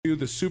The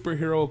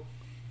superhero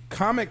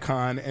Comic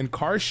Con and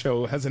car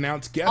show has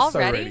announced guests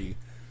already.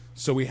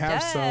 So we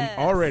have some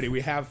already.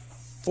 We have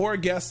 4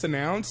 guests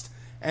announced,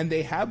 and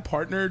they have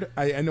partnered.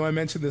 I know I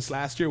mentioned this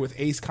last year with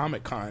Ace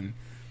Comic Con.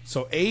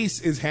 So Ace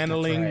is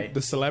handling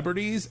the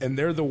celebrities, and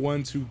they're the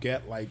ones who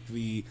get like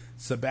the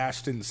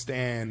Sebastian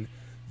Stan,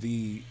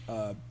 the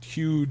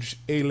huge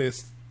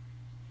A-list,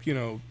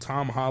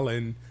 Tom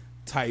Holland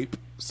type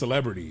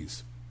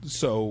celebrities.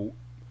 So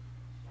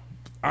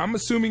I'm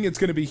assuming it's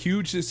going to be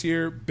huge this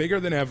year,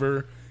 bigger than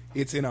ever.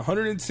 It's in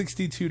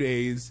 162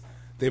 days.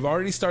 They've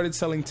already started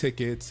selling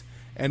tickets,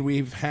 and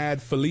we've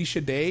had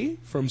Felicia Day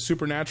from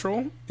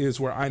Supernatural, is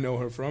where I know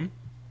her from.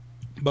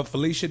 But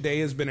Felicia Day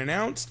has been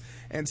announced,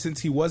 and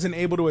since he wasn't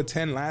able to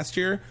attend last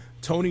year,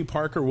 Tony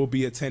Parker will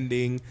be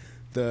attending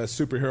the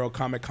Superhero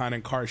Comic Con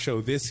and car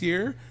show this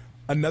year.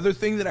 Another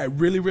thing that I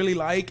really, really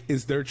like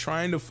is they're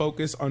trying to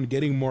focus on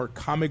getting more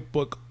comic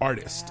book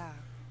artists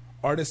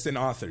and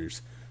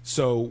authors.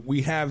 So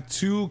we have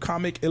 2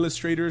 comic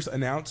illustrators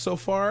announced so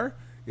far.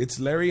 It's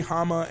Larry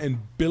Hama and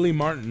Billy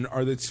Martin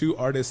are the 2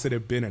 artists that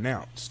have been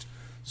announced.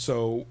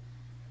 So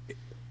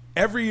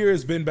every year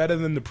has been better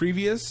than the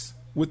previous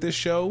with this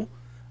show.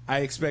 I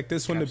expect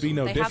this one to be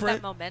no different. They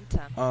have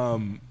that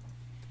momentum.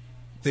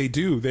 They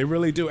do. They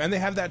really do. And they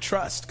have that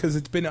trust because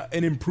it's been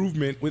an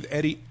improvement with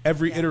every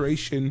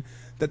iteration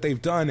that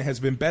they've done has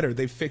been better.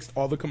 They've fixed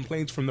all the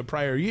complaints from the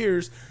prior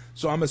years.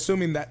 So I'm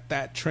assuming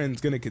that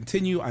trend's going to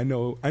continue. I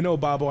know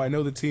Bobo. I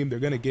know the team. They're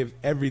going to give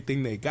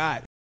everything they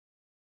got.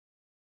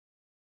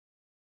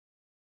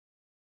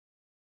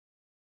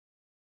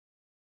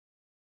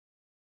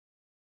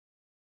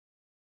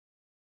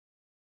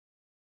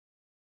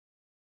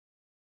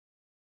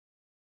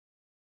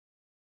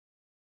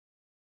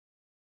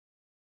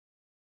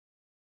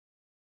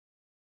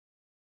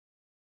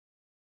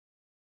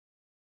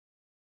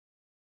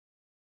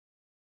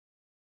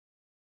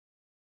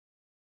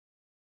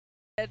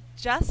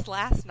 Just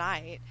last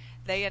night,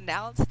 they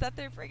announced that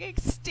they're bringing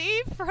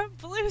Steve from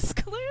Blue's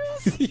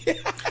Clues.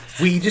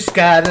 We just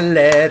got a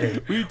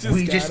letter. We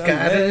just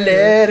got a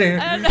letter.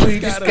 We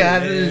just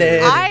got a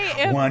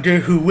letter. Wonder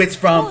who it's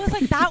from. Well,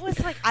 that was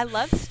I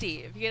love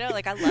Steve.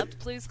 I loved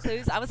Blue's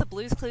Clues. I was a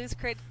Blue's Clues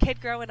kid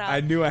growing up.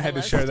 I knew I had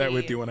to share that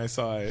with you when I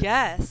saw it.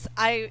 Yes,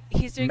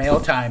 he's doing mail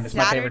time is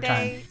my favorite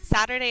time.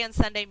 Saturday and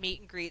Sunday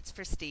meet and greets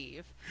for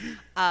Steve,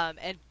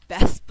 and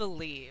best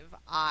believe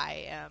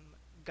I am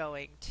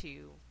going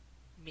to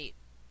meet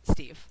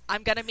Steve.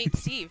 I'm gonna meet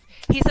Steve.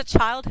 He's a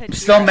childhood hero.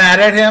 Still mad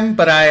at him,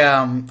 but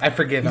I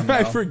forgive him.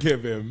 I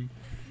forgive him.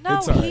 No,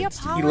 he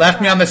apologized. He left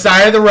me on the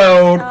side of the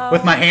road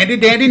with my handy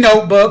dandy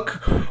notebook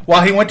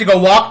while he went to go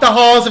walk the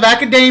halls of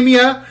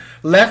academia.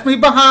 Left me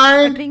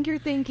behind. I think you're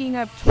thinking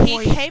of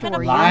Toy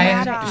Story.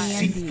 Lying,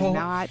 deceitful.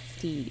 Not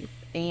Steve.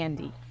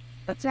 Andy.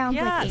 That sounds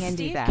like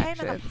Andy. Steve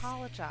came and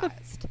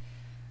apologized.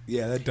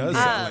 Yeah, that does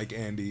sound like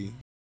Andy.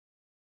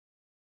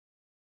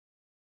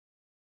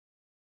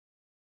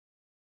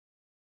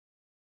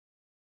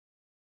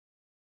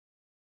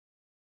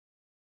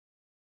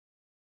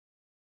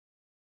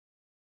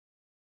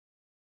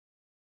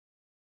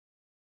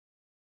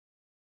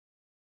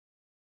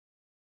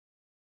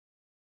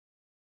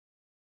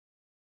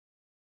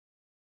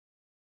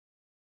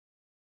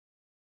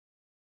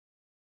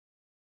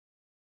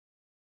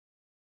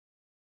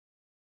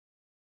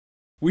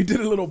 We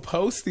did a little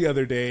post the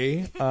other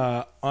day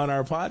on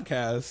our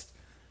podcast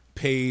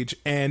page,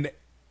 and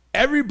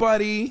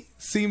everybody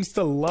seems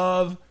to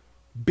love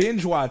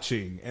binge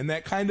watching, and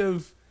that kind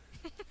of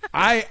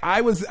I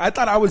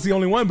thought I was the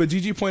only one, but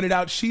Gigi pointed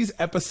out she's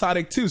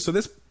episodic too. So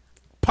this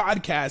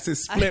podcast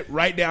is split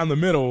right down the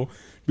middle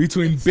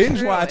between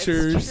binge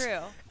watchers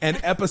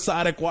and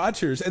episodic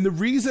watchers. And the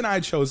reason I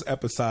chose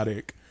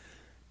episodic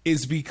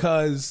is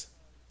because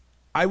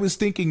I was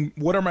thinking,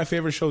 what are my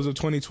favorite shows of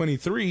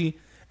 2023?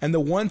 And the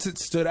ones that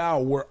stood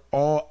out were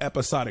all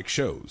episodic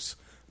shows.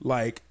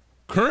 Like,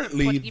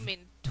 currently,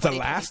 The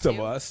Last of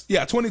Us.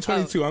 Yeah,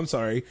 2022, I'm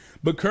sorry.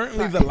 But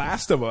currently, The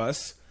Last of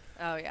Us.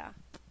 Oh, yeah.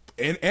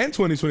 And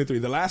 2023,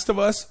 The Last of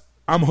Us,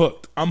 I'm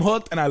hooked. I'm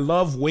hooked, and I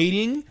love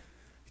waiting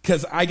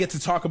because I get to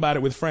talk about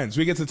it with friends.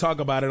 We get to talk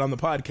about it on the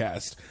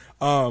podcast.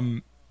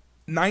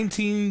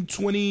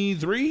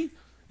 1923,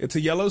 it's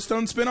a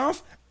Yellowstone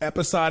spinoff.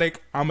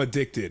 Episodic, I'm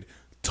addicted.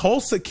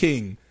 Tulsa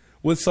King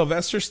with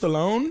Sylvester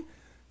Stallone.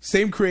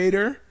 Same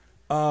creator.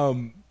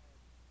 Amazing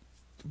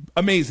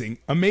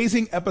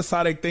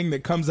episodic thing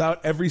that comes out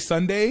every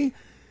Sunday.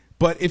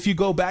 But if you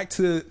go back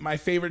to my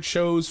favorite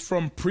shows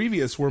from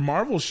previous were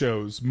Marvel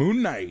shows,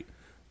 Moon Knight,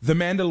 The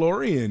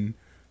Mandalorian.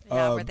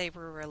 Where they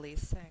were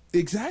releasing.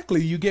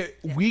 Exactly. You get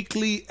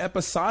weekly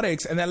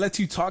episodics, and that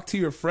lets you talk to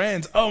your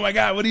friends. Oh my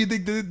God, what do you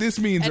think this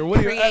means? And or what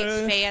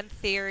create fan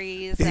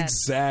theories.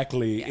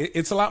 Exactly.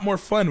 It's a lot more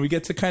fun. We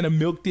get to kind of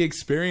milk the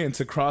experience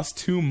across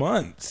 2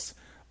 months.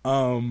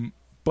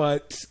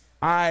 But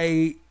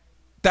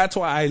that's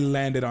why I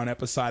landed on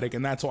episodic,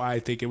 and that's why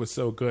I think it was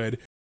so good.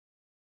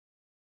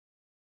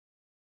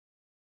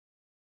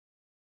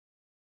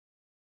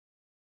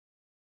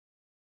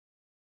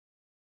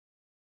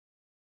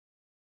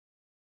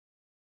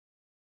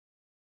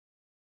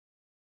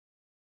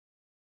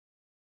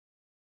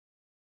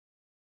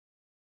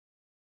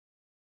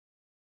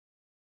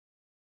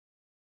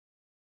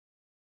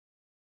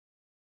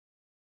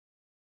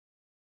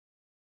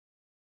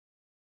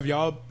 Have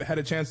y'all had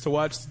a chance to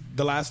watch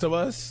The Last of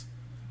Us?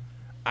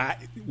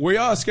 Were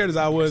y'all as scared as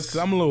I was? Because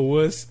I'm a little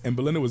wuss, and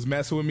Belinda was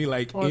messing with me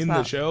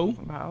the show.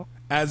 Wow.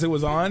 As it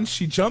was on,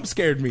 she jump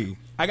scared me.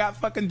 I got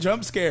fucking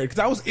jump scared because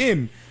I was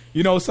in.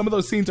 You know, some of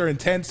those scenes are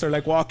intense. They're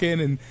like walk in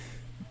and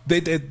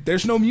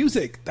there's no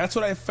music. That's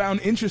what I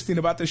found interesting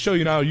about the show.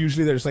 You know,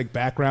 usually there's like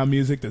background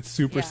music that's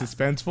super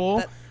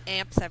suspenseful. That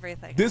amps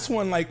everything. This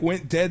one like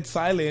went dead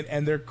silent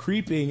and they're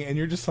creeping and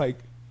you're just like,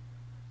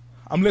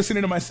 I'm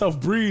listening to myself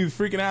breathe,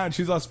 freaking out. And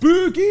she's all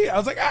spooky. I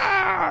was like,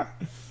 ah.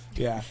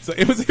 Yeah, so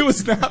it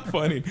was not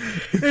funny.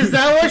 Is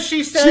that what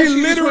she said? She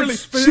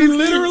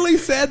literally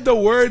said the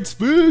word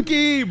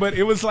spooky, but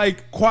it was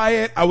like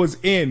quiet. I was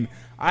in.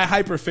 I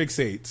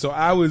hyperfixate, so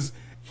I was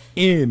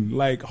in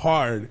like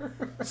hard.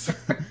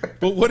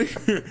 But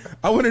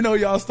I want to know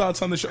y'all's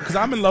thoughts on the show because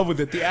I'm in love with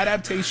it. The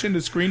adaptation,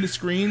 the screen to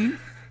screen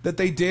that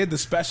they did, the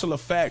special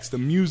effects, the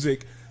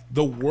music,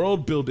 the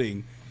world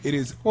building. It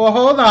is. Well,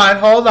 hold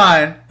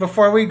on.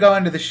 Before we go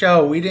into the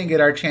show, we didn't get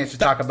our chance to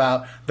talk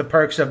about the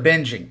perks of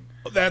binging.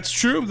 That's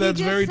true. That's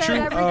very true.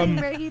 Everything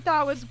that he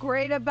thought was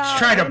great about. Just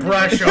trying to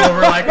brush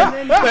over like,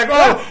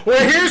 oh,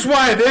 well, here's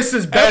why this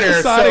is better.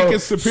 Episodic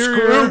is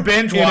superior screw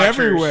binge in watchers.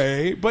 every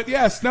way. But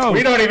yes, no,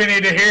 we don't even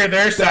need to hear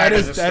their side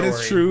of the story. That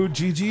is true.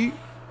 Gigi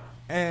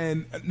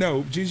and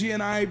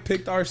I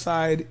picked our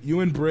side.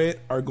 You and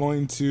Britt are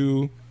going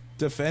to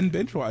defend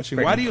binge watching.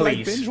 Brittany, why do you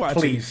like binge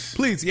watching?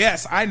 Please.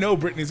 Yes, I know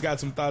Brittany's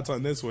got some thoughts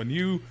on this one.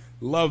 You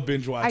love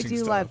binge watching. I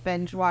do love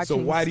binge watching.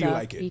 So why do you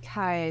like it?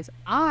 Because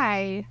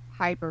I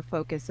hyper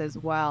focus as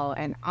well,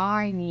 and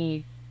I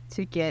need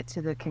to get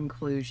to the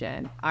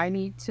conclusion. I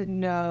need to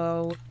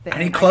know that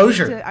I need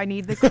closure. I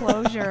need the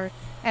closure,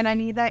 and I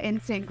need that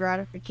instant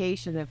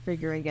gratification of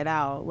figuring it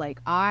out. Like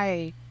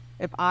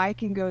if I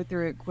can go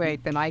through it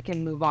quick, then I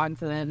can move on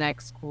to the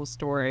next cool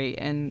story,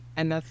 and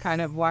that's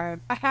kind of why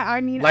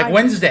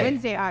Wednesday.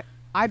 Wednesday,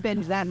 I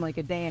binged that in like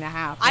a day and a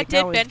half. I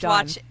did binge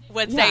watch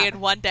Wednesday in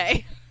one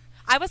day.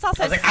 I was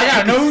also I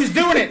gotta know who's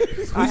doing it.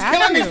 Who's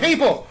killing these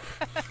people?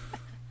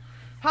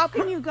 How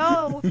can you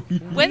go?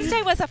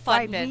 Wednesday was a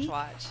fun binge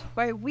watch.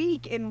 By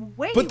week and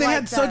wait. But they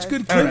had such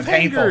good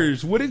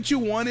cliffhangers. Wouldn't you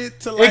want it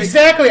to like?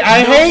 Exactly.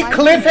 I hate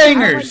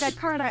cliffhangers. I like that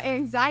kind of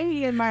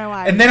anxiety in my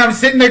life. And then I'm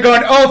sitting there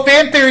going, "Oh,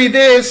 fan theory,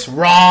 this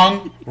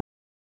wrong."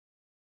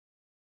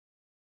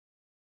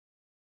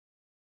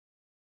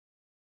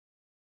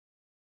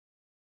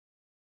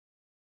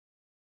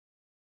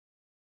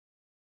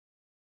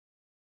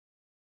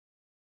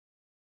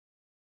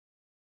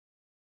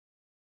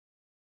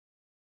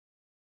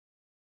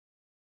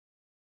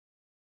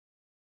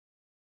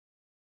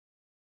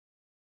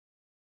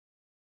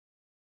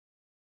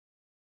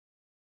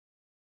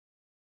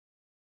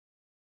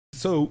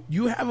 So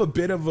you have a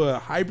bit of a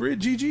hybrid,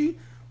 Gigi,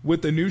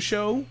 with the new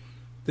show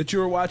that you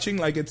were watching.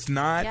 Like it's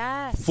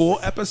not full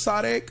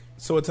episodic,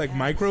 so it's like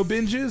micro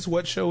binges.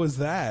 What show is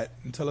that?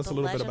 And tell us a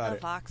little bit about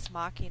it. Vox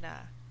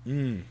Machina.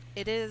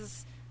 It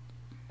is.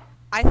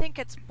 I think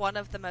it's one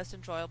of the most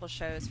enjoyable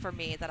shows for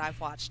me that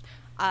I've watched.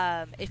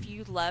 If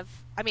you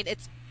love, I mean,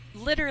 it's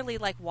literally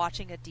like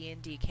watching a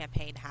D&D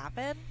campaign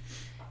happen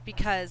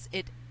because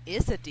it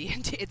is a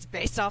D&D. It's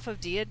based off of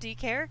D&D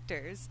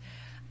characters.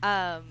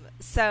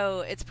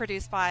 So it's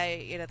produced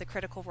by, the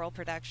Critical Role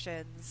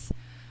Productions,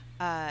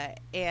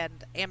 and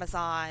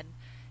Amazon,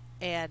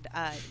 and,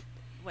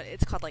 what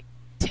it's called, like,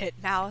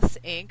 Titmouse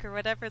Inc. or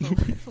whatever, the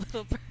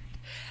little bird.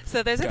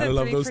 So those are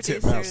the three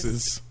producers.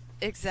 Titmouses.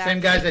 Exactly.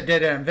 Same guys that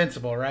did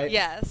Invincible, right?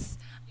 Yes.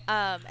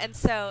 And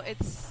so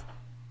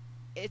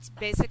it's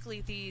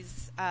basically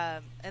these,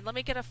 and let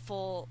me get a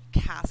full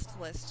cast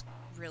list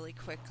really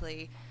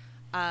quickly.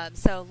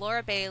 So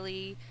Laura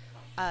Bailey,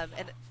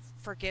 and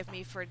forgive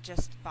me for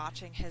just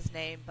botching his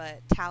name, but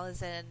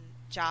Taliesin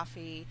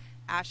Jaffe,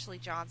 Ashley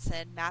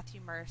Johnson,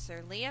 Matthew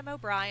Mercer, Liam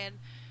O'Brien,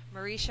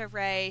 Marisha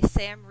Ray,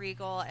 Sam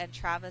Riegel, and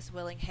Travis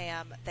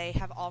Willingham. They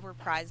have all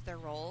reprised their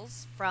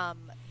roles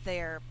from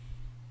their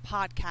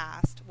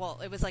podcast. Well,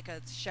 it was like a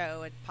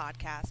show and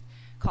podcast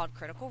called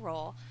Critical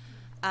Role,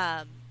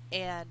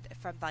 and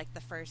from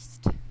the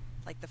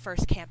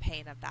first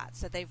campaign of that.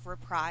 So they've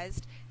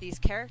reprised these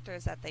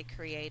characters that they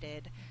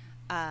created,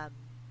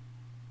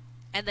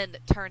 and then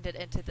turned it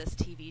into this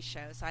TV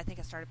show. So I think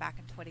it started back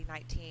in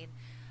 2019.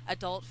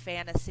 Adult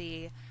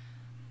fantasy.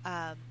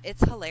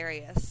 It's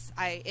hilarious.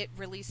 It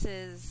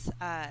releases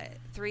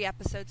 3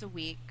 episodes a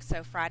week.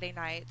 So Friday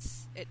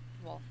nights, it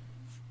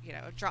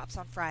drops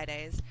on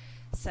Fridays.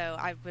 So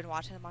I've been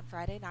watching them on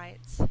Friday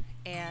nights.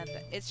 And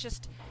it's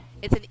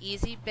an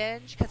easy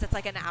binge because it's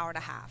like an hour and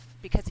a half.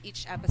 Because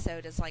each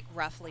episode is like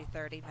roughly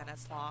 30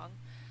 minutes long.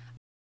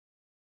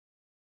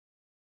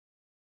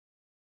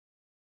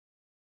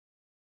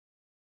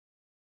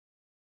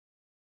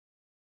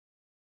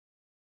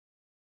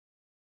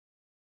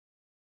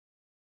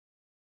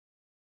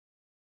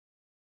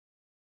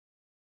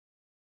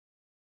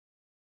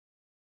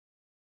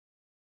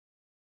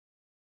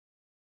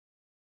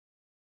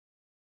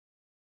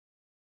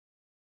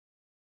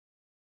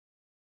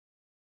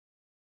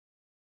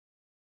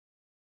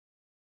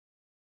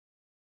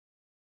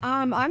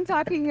 I'm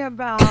talking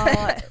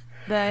about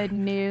the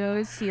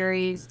new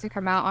series to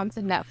come out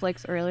onto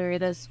Netflix earlier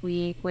this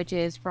week, which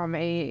is from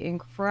a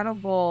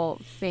incredible,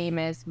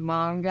 famous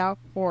manga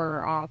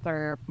horror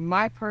author,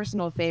 my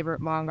personal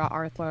favorite manga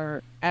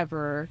author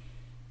ever.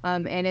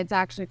 And it's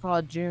actually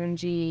called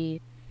Itsu.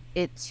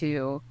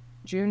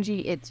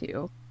 Junji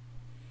Itsu.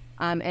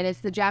 And it's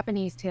the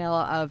Japanese tale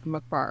of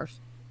Macbeth.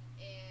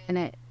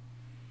 And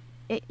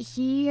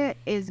he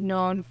is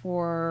known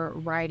for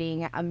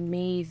writing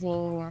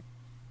amazing,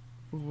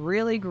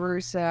 really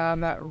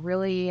gruesome,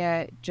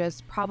 really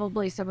just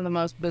probably some of the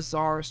most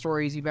bizarre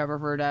stories you've ever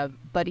heard of.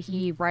 But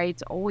he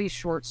writes always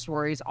short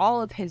stories.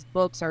 All of his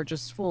books are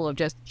just full of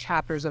just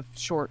chapters of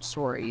short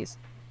stories.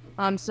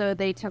 So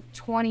they took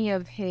 20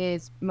 of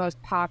his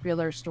most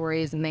popular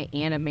stories and they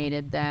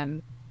animated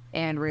them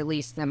and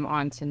released them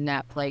onto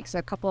Netflix.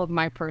 A couple of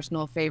my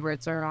personal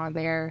favorites are on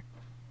there.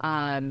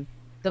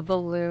 The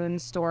balloon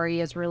story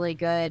is really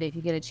good if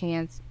you get a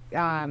chance.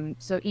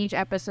 So each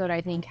episode,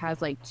 I think,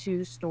 has like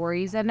 2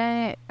 stories in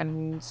it.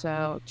 And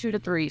so 2 to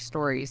 3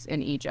 stories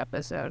in each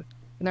episode.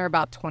 And they're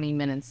about 20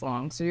 minutes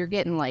long. So you're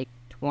getting like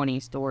 20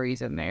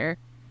 stories in there.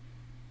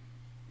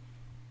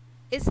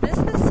 Is this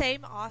the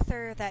same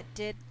author that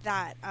did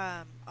that?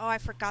 I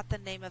forgot the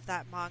name of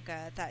that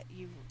manga that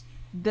you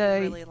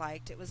really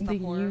liked. It was the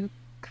horror.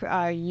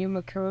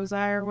 Yuma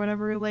Kozai or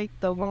whatever, like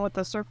the one with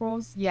the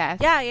circles. Yes.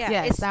 Yeah.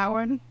 Yes, that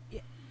one.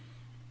 Yeah.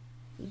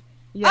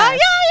 Yes. Oh,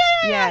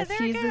 yeah. Yes,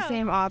 he's the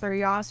same author.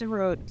 He also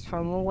wrote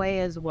From Away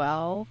as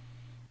well.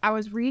 I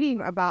was reading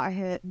about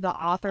the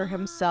author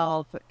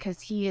himself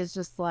because he is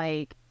just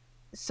like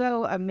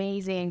so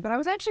amazing. But I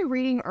was actually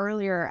reading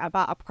earlier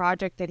about a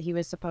project that he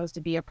was supposed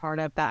to be a part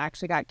of that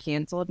actually got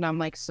canceled, and I'm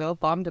like so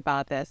bummed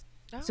about this.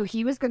 Oh. So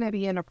he was going to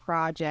be in a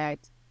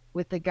project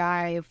with the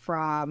guy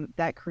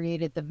that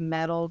created the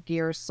Metal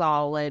Gear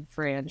Solid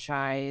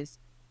franchise,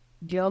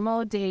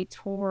 Guillermo del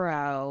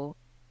Toro,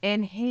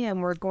 and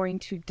him were going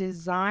to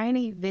design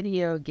a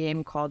video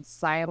game called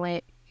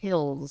Silent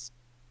Hills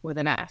with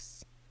an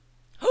S.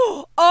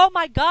 Oh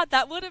my God,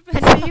 that would have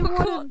been so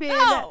cool.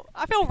 No,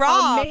 I feel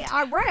robbed.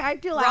 I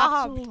feel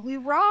absolutely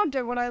robbed.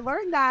 And when I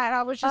learned that,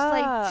 I was just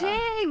like,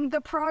 dang,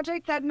 the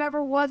project that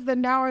never was, that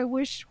now I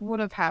wish would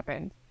have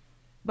happened.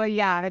 But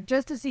yeah,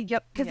 just to see,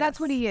 because that's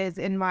what he is,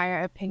 in my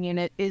opinion.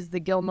 It is the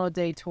Guillermo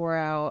del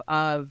Toro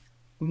of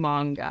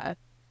manga.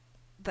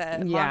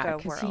 The manga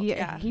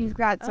world. He's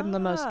got some of the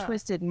most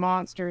twisted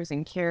monsters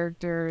and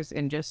characters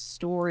and just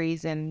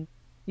stories, and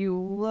you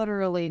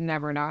literally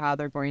never know how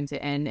they're going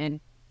to end. And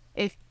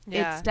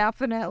it's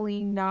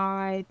definitely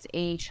not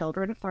a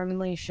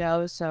children-friendly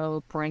show,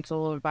 so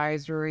parental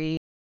advisory.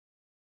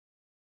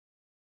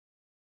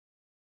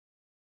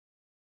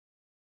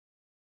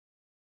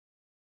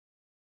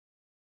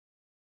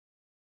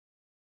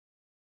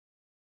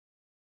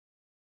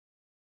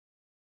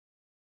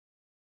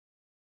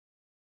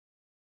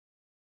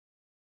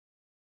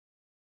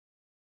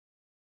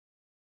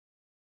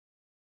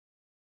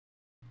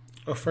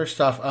 Well, first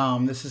off,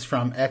 this is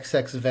from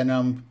XX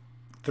Venom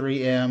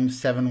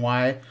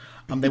 3M7Y.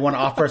 They want to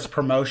offer us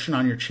promotion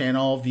on your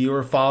channel,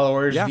 viewer,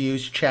 followers,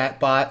 views, chat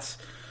bots.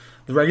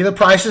 The regular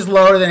price is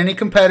lower than any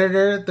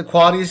competitor. The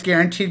quality is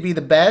guaranteed to be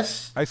the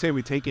best. I say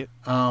we take it.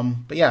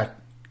 But yeah,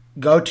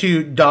 go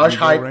to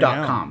dodgehype.com.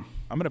 Right,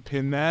 I'm going to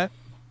pin that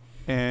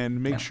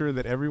and make sure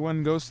that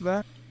everyone goes to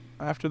that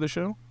after the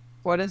show.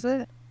 What is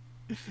it?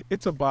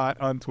 It's a bot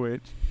on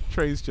Twitch.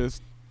 Trey's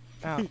just...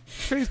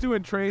 Trey's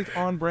doing Trey's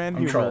on-brand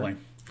humor. I'm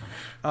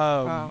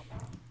trolling.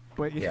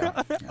 But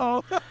yeah.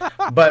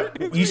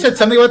 But you said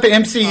something about the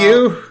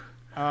MCU?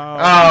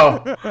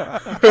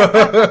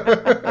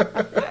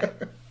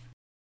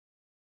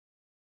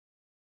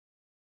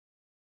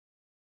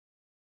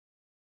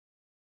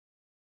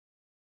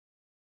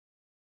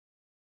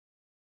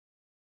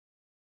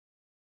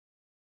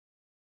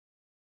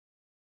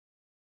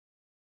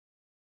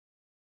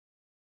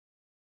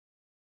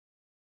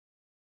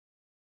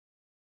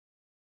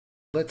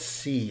 Let's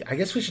see. I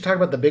guess we should talk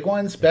about the big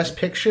ones. Best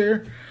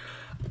Picture.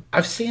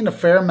 I've seen a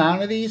fair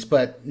amount of these,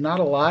 but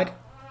not a lot.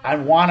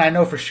 I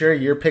know for sure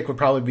your pick would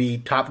probably be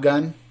Top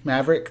Gun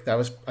Maverick.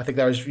 I think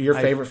that was your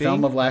favorite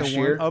film of last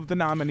year. Of the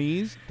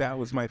nominees, that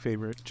was my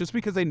favorite, just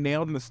because they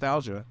nailed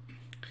nostalgia.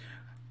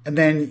 And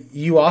then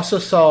you also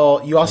saw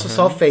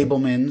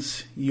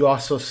Fabelmans. You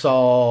also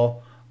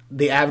saw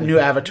the new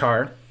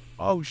Avatar.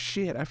 Oh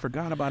shit! I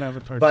forgot about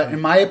Avatar. But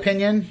in my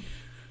opinion,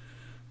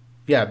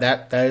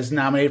 that is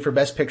nominated for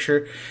Best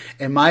Picture.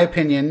 In my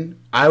opinion,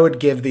 I would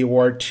give the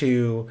award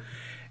to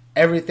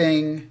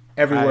Everything,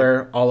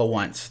 Everywhere, All at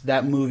Once.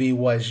 That movie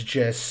was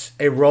just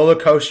a roller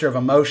coaster of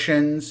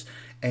emotions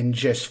and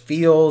just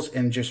feels,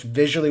 and just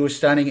visually was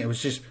stunning. It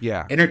was just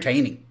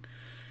entertaining.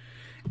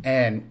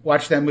 And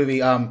watch that movie.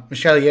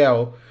 Michelle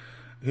Yeoh,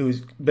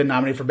 who's been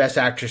nominated for Best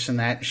Actress in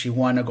that, she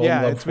won a Golden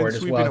Globe for it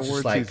as well. It's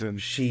just like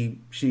she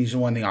needs to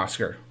win the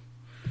Oscar.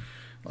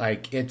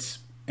 Like, it's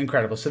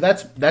incredible. So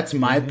that's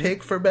my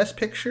pick for Best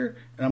Picture. And